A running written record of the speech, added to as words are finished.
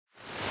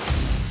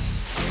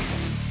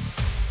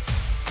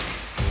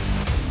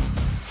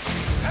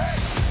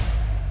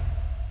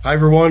Hi,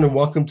 everyone, and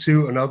welcome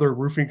to another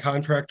Roofing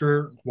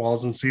Contractor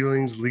Walls and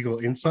Ceilings Legal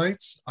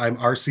Insights. I'm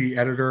RC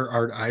editor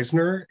Art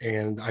Eisner,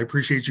 and I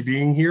appreciate you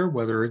being here,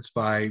 whether it's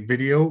by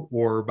video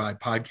or by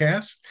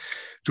podcast.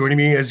 Joining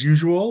me, as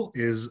usual,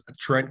 is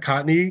Trent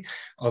Cotney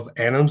of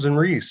Adams and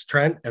Reese.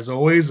 Trent, as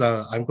always,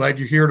 I'm glad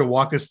you're here to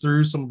walk us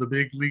through some of the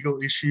big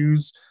legal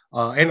issues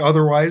and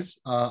otherwise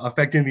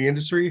affecting the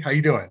industry. How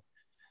you doing?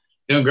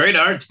 Doing great,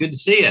 Art. It's good to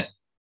see you.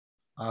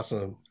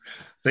 Awesome.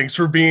 Thanks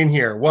for being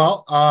here.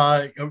 Well,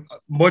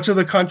 much of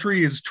the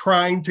country is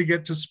trying to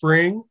get to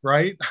spring,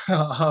 right?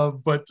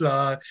 But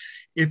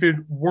if it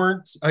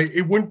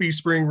wouldn't be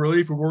spring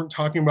really if we weren't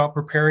talking about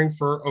preparing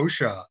for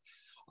OSHA.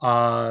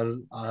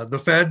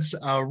 The feds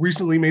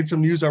recently made some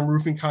news on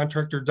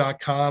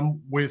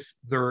roofingcontractor.com with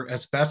their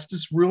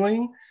asbestos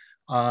ruling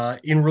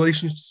in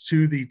relation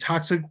to the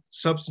Toxic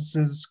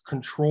Substances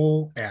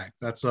Control Act.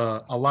 That's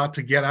a lot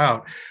to get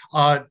out.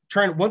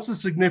 Trent, what's the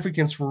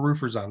significance for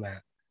roofers on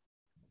that?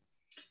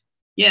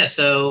 Yeah,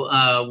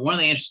 so one of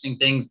the interesting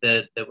things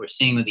that we're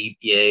seeing with the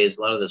EPA is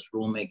a lot of this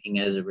rulemaking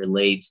as it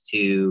relates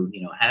to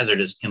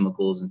hazardous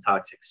chemicals and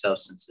toxic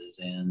substances,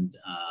 and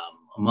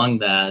among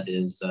that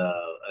is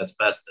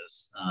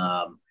asbestos.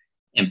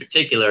 In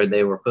particular,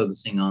 they were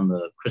focusing on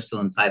the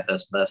crystalline type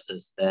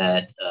asbestos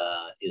that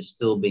is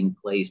still being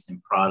placed in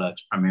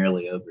products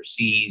primarily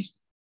overseas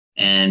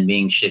and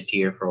being shipped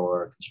here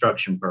for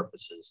construction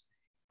purposes.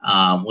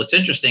 What's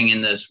interesting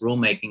in this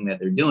rulemaking that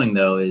they're doing,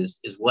 though, is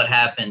what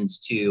happens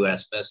to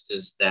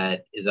asbestos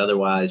that is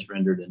otherwise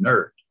rendered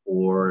inert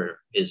or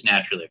is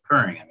naturally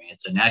occurring. I mean,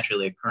 it's a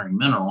naturally occurring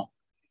mineral,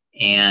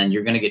 and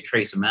you're going to get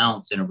trace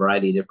amounts in a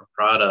variety of different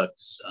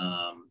products,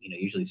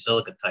 usually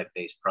silica type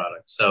based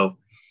products. So,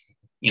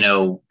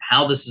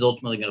 how this is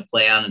ultimately going to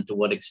play out and to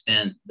what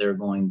extent they're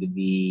going to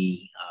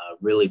be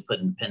really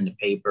putting pen to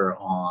paper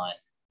on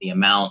the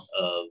amount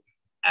of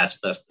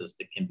asbestos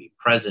that can be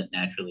present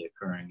naturally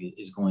occurring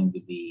is going to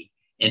be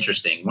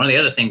interesting. One of the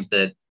other things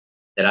that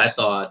I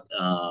thought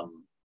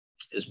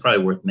is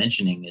probably worth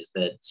mentioning is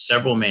that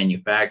several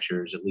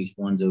manufacturers, at least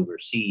ones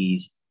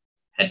overseas,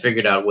 had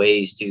figured out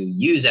ways to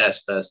use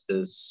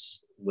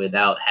asbestos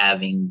without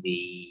having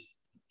the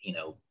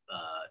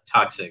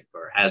toxic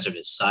or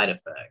hazardous side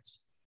effects.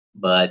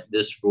 But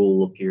this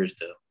rule appears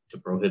to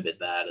prohibit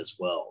that as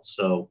well.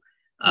 So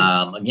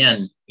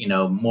again,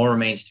 more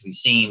remains to be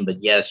seen,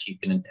 but yes, you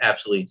can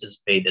absolutely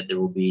anticipate that there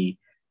will be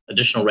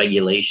additional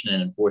regulation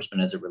and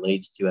enforcement as it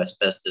relates to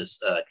asbestos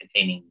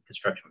containing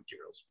construction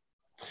materials.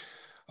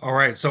 All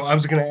right. So I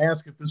was going to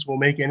ask if this will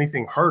make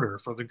anything harder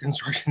for the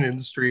construction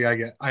industry.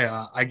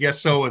 I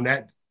guess so. In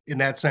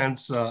that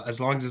sense,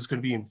 as long as it's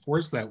going to be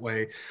enforced that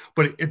way.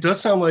 But it does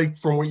sound like,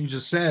 from what you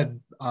just said,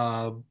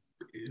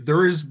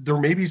 there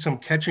may be some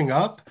catching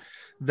up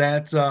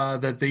that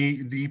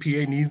the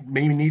EPA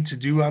may need to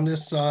do on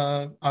this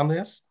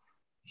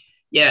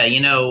Yeah,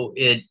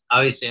 it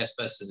obviously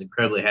asbestos is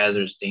incredibly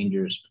hazardous,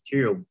 dangerous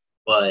material,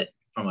 but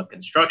from a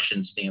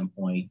construction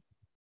standpoint,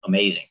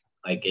 amazing.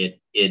 Like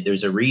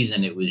there's a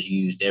reason it was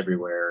used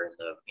everywhere in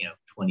the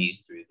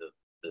 20s through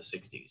the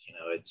 60s.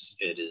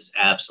 It is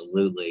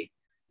absolutely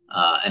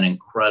an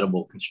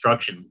incredible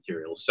construction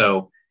material.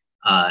 So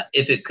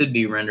if it could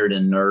be rendered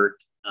inert,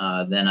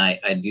 then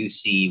I do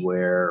see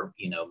where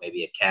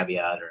maybe a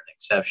caveat or an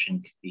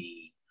exception could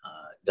be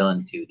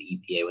done to the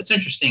EPA. What's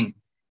interesting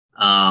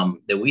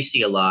that we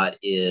see a lot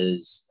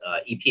is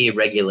EPA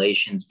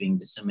regulations being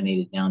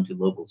disseminated down to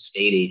local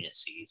state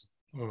agencies,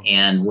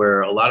 and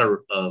where a lot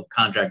of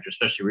contractors,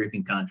 especially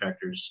roofing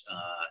contractors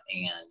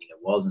and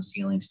walls and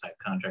ceilings type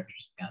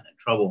contractors, have gotten in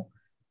trouble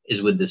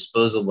is with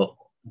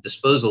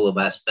disposal of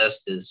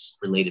asbestos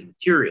related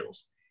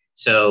materials.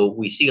 So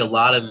we see a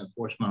lot of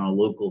enforcement on a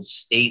local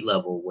state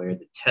level where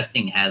the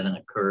testing hasn't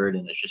occurred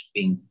and it's just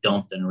being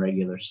dumped in a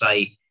regular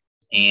site.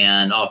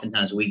 And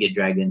oftentimes we get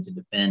dragged in to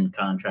defend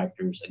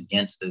contractors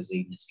against those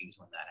agencies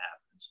when that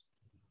happens.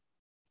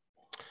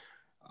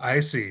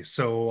 I see.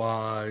 So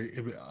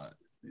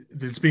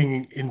it's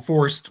being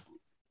enforced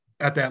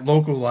at that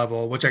local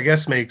level, which I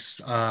guess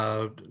makes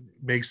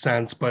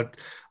sense. But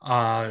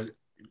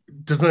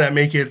doesn't that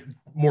make it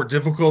more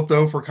difficult,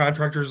 though, for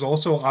contractors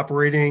also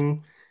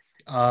operating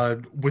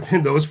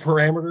within those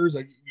parameters?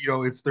 Like,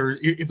 if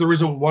there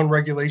isn't one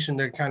regulation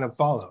to kind of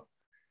follow.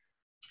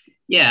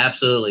 Yeah,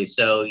 absolutely.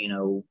 So,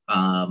 you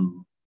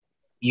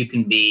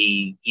can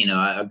be,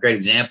 a great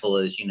example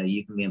is,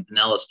 you can be in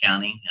Pinellas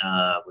County,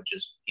 which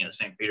is,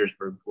 St.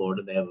 Petersburg,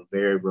 Florida. They have a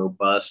very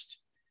robust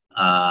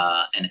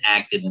and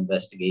active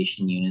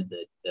investigation unit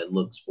that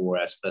looks for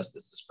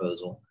asbestos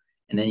disposal.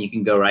 And then you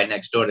can go right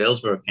next door to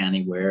Hillsborough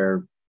County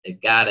where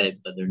they've got it,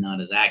 but they're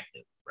not as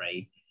active,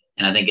 right?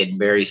 And I think it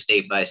varies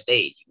state by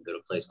state. You can go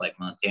to a place like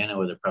Montana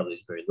where there probably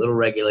is very little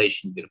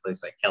regulation. You go to a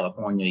place like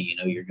California,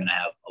 you're going to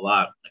have a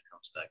lot when it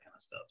comes to that kind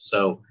of stuff.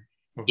 So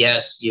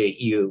yes,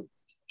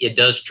 it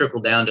does trickle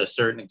down to a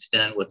certain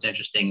extent. What's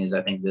interesting is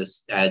I think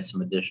this adds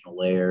some additional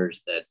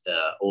layers that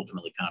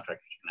ultimately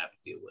contractors are going to have to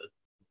deal with.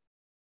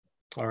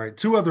 All right.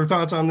 Two other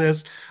thoughts on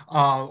this.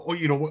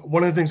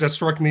 One of the things that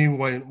struck me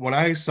when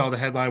I saw the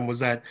headline was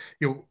that,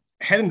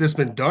 hadn't this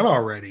been done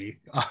already?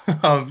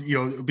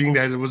 Being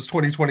that it was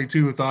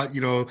 2022, thought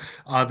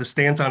the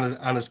stance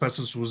on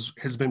asbestos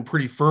has been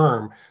pretty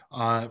firm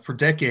for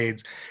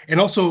decades, and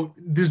also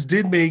this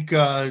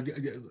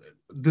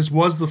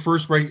was the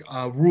first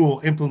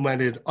rule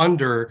implemented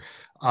under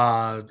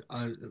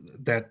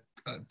that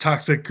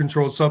Toxic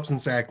Controlled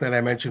Substance Act that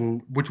I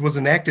mentioned, which was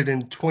enacted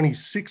in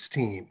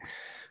 2016.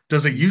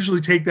 Does it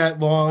usually take that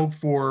long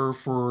for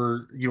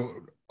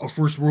a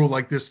first rule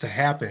like this to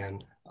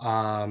happen?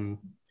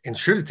 And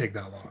should it take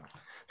that long?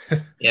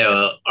 Yeah,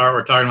 well,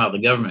 we're talking about the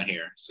government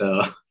here,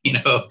 so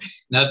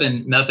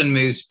nothing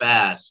moves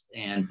fast,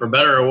 and for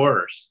better or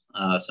worse.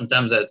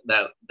 Sometimes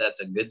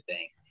that's a good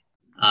thing.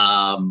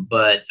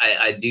 But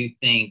I do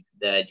think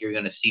that you're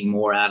going to see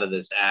more out of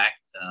this act.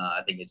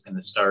 I think it's going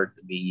to start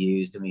to be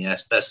used. I mean,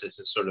 asbestos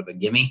is sort of a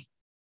gimme.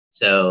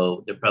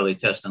 So they're probably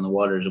testing the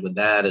waters with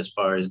that as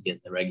far as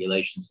getting the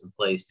regulations in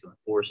place to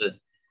enforce it.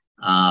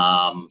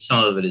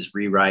 Some of it is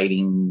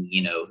rewriting,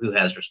 who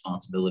has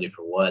responsibility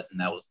for what, and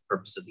that was the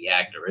purpose of the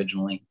act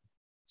originally.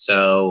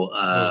 So,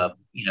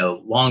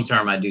 long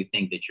term, I do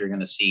think that you're going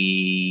to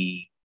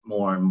see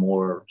more and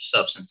more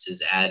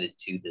substances added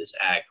to this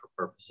act for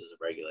purposes of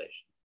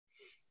regulation.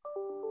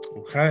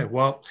 Okay,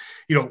 well,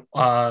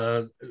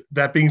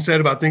 that being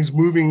said about things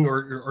moving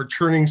or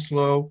churning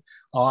slow,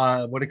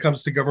 when it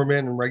comes to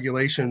government and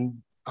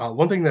regulation,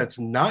 one thing that's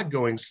not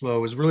going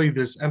slow is really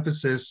this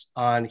emphasis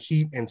on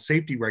heat and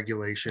safety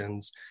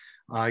regulations.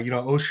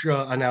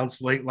 OSHA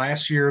announced late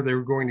last year they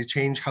were going to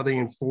change how they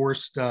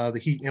enforced the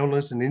heat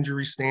illness and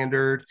injury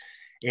standard.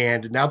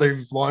 And now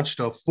they've launched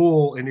a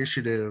full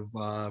initiative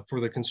for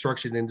the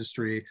construction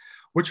industry.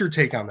 What's your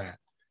take on that?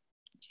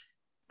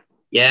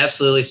 Yeah,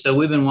 absolutely. So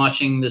we've been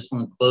watching this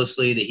one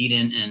closely, the heat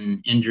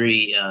and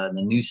injury,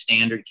 the new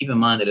standard. Keep in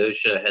mind that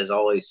OSHA has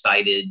always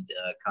cited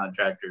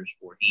contractors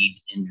for heat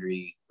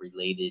injury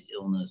related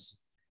illness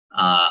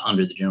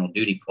under the general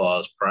duty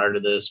clause prior to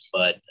this,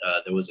 but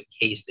there was a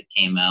case that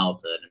came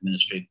out, an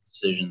administrative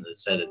decision that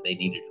said that they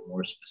needed a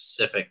more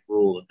specific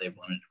rule if they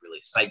wanted to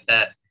really cite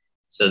that.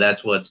 So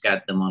that's what's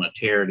got them on a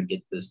tear to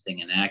get this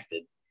thing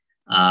enacted.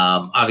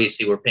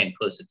 Obviously, we're paying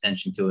close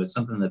attention to it.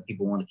 Something that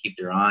people want to keep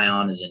their eye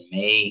on is in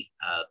May,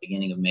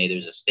 beginning of May,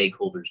 there's a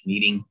stakeholders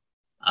meeting.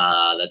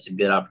 That's a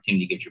good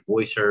opportunity to get your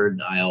voice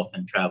heard. I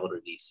often travel to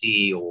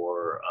DC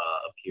or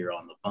appear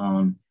on the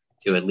phone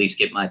to at least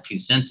get my 2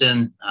 cents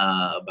in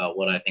about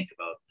what I think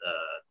about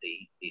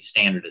the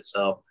standard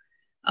itself.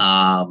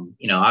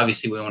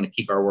 Obviously, we want to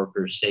keep our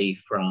workers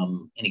safe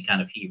from any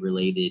kind of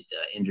heat-related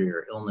injury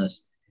or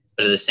illness.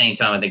 But at the same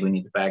time, I think we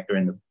need to factor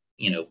in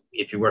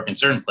if you work in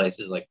certain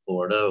places like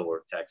Florida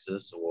or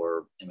Texas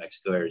or New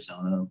Mexico,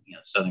 Arizona,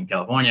 Southern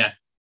California,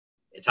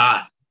 it's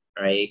hot,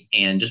 right?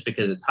 And just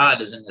because it's hot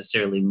doesn't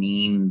necessarily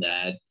mean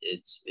that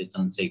it's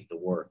unsafe to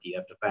work. You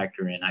have to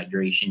factor in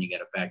hydration. You got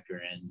to factor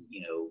in,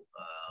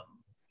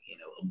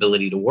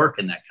 ability to work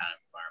in that kind of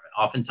environment.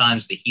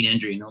 Oftentimes, the heat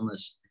injury and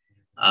illness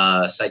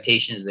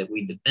citations that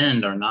we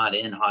defend are not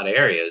in hot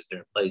areas. They're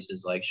in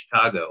places like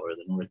Chicago or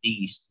the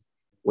Northeast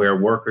where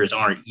workers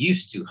aren't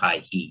used to high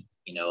heat.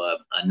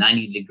 A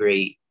 90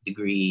 degree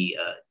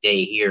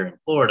day here in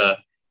Florida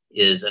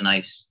is a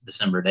nice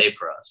December day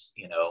for us.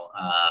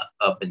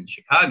 Up in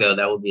Chicago,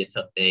 that would be a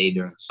tough day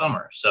during the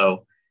summer.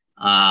 So,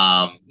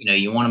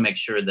 you want to make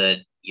sure that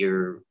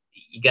you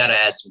got to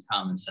add some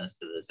common sense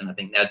to this. And I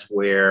think that's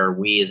where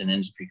we as an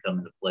industry come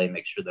into play,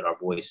 make sure that our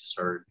voice is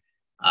heard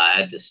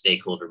at the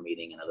stakeholder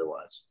meeting and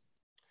otherwise.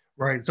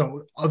 Right.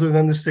 So other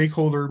than the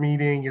stakeholder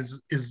meeting,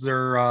 is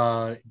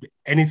there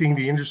anything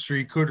the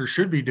industry could or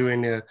should be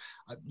doing to,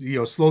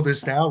 slow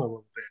this down a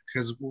little bit?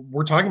 Because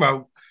we're talking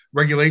about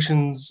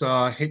regulations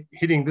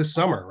hitting this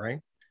summer, right?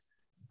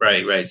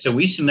 Right. So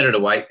we submitted a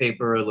white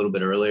paper a little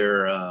bit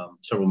earlier,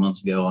 several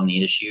months ago on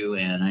the issue.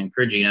 And I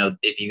encourage you,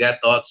 if you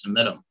got thoughts,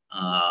 submit them.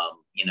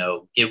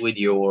 Get with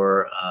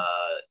your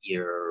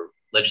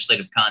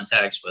legislative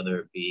contacts, whether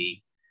it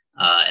be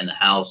in the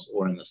House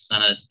or in the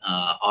Senate.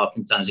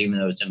 Oftentimes, even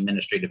though it's an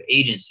administrative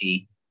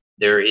agency,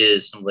 there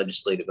is some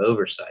legislative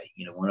oversight.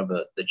 One of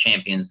the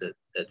champions that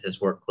has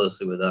worked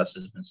closely with us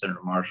has been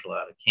Senator Marshall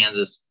out of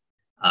Kansas.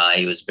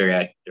 He was very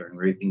active during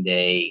roofing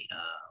day.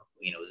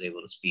 Was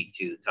able to speak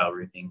to the tile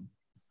roofing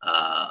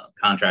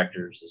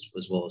contractors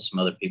as well as some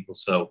other people.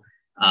 So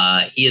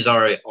he has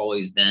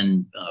always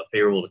been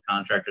favorable to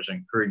contractors. I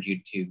encourage you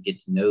to get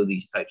to know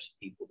these types of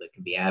people that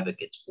can be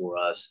advocates for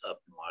us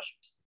up in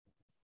Washington.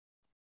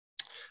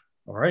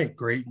 All right,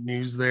 great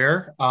news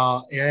there.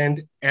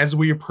 And as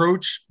we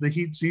approach the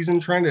heat season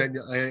trend,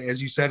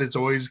 as you said, it's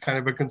always kind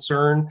of a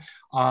concern.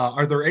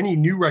 Are there any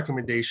new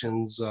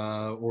recommendations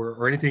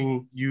or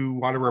anything you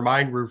want to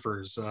remind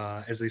roofers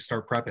as they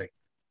start prepping?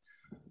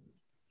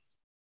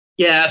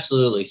 Yeah,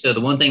 absolutely. So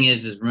the one thing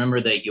is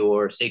remember that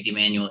your safety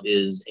manual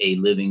is a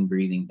living,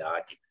 breathing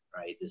document,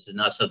 right? This is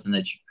not something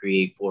that you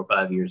create 4 or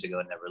 5 years ago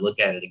and never look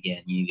at it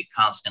again. You need to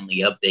constantly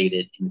update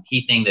it. And the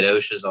key thing that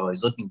OSHA is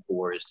always looking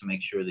for is to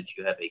make sure that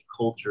you have a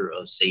culture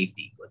of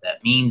safety. What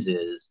that means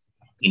is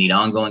You need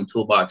ongoing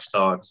toolbox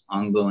talks,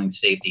 ongoing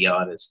safety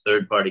audits,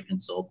 third-party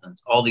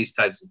consultants, all these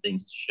types of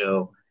things to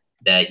show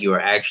that you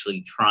are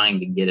actually trying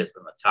to get it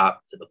from the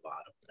top to the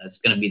bottom. That's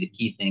going to be the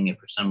key thing if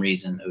for some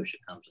reason OSHA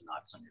comes and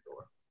knocks on your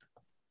door.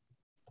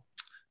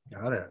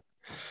 Got it.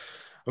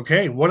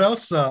 Okay, what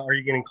else are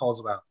you getting calls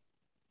about?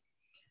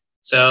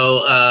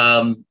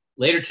 So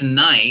later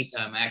tonight,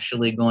 I'm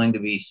actually going to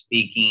be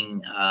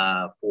speaking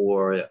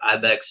for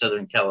IBEX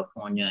Southern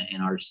California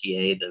and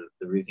RCA, the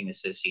roofing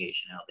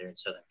association out there in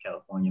Southern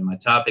California. My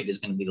topic is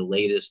going to be the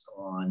latest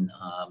on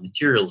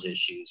materials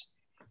issues.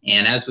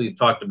 And as we've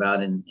talked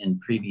about in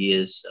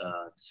previous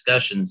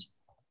discussions,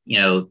 you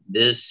know,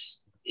 this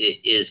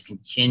is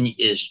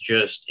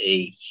just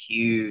a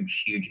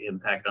huge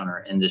impact on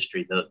our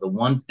industry. The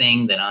one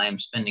thing that I am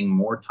spending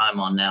more time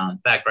on now, in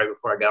fact, right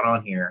before I got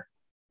on here,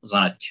 was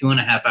on a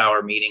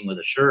 2.5-hour meeting with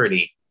a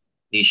surety.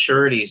 These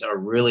sureties are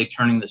really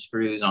turning the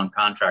screws on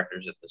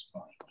contractors at this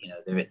point. You know,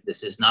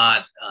 this is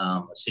not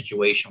a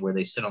situation where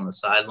they sit on the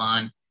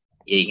sideline.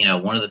 You know,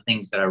 one of the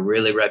things that I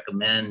really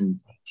recommend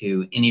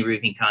to any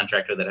roofing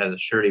contractor that has a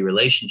surety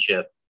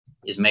relationship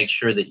is make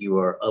sure that you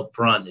are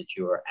upfront, that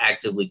you are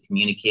actively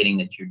communicating,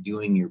 that you're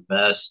doing your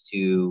best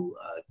to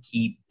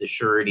keep the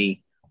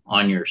surety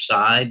on your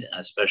side,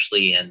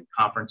 especially in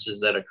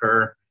conferences that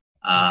occur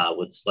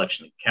with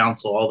selection of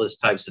counsel, all those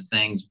types of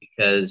things,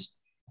 because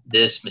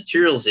this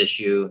materials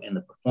issue and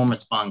the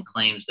performance bond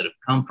claims that have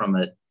come from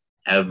it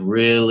have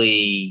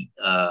really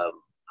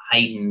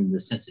heightened the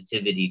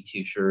sensitivity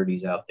to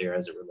sureties out there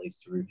as it relates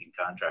to roofing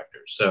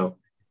contractors. So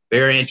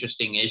very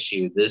interesting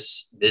issue.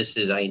 This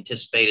is, I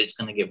anticipate it's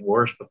going to get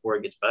worse before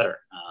it gets better.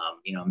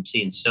 You know, I'm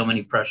seeing so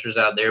many pressures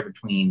out there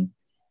between,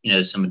 you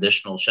know, some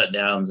additional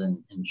shutdowns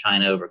in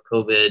China over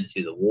COVID,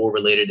 to the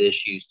war-related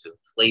issues, to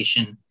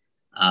inflation,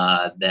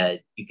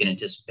 that you can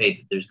anticipate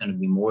that there's going to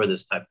be more of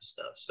this type of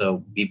stuff.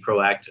 So be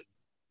proactive.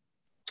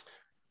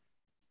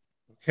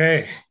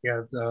 Okay.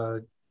 Yeah.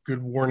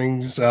 Good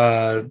warnings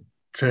to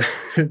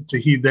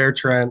heed there,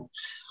 Trent.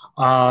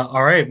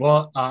 All right.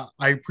 Well,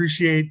 I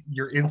appreciate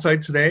your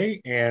insight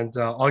today and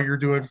all you're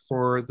doing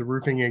for the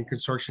roofing and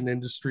construction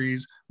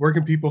industries. Where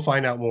can people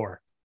find out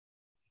more?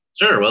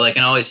 Sure. Well, they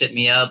can always hit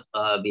me up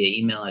via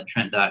email at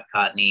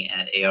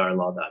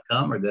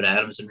trent.cotney@arlaw.com or go to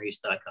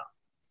adamsandreese.com.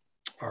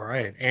 All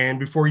right. And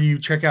before you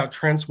check out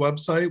Trent's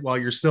website, while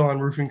you're still on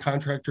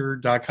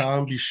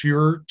roofingcontractor.com, be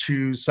sure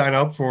to sign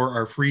up for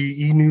our free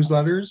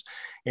e-newsletters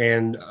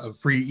and a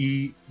free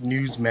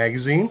e-news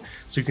magazine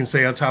so you can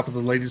stay on top of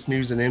the latest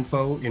news and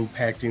info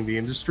impacting the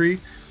industry.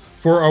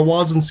 For our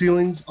walls and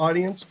ceilings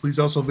audience, please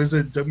also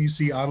visit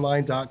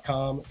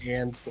wconline.com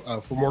and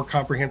for more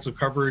comprehensive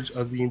coverage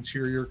of the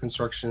interior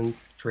construction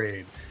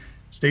trade.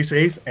 Stay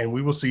safe, and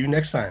we will see you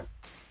next time.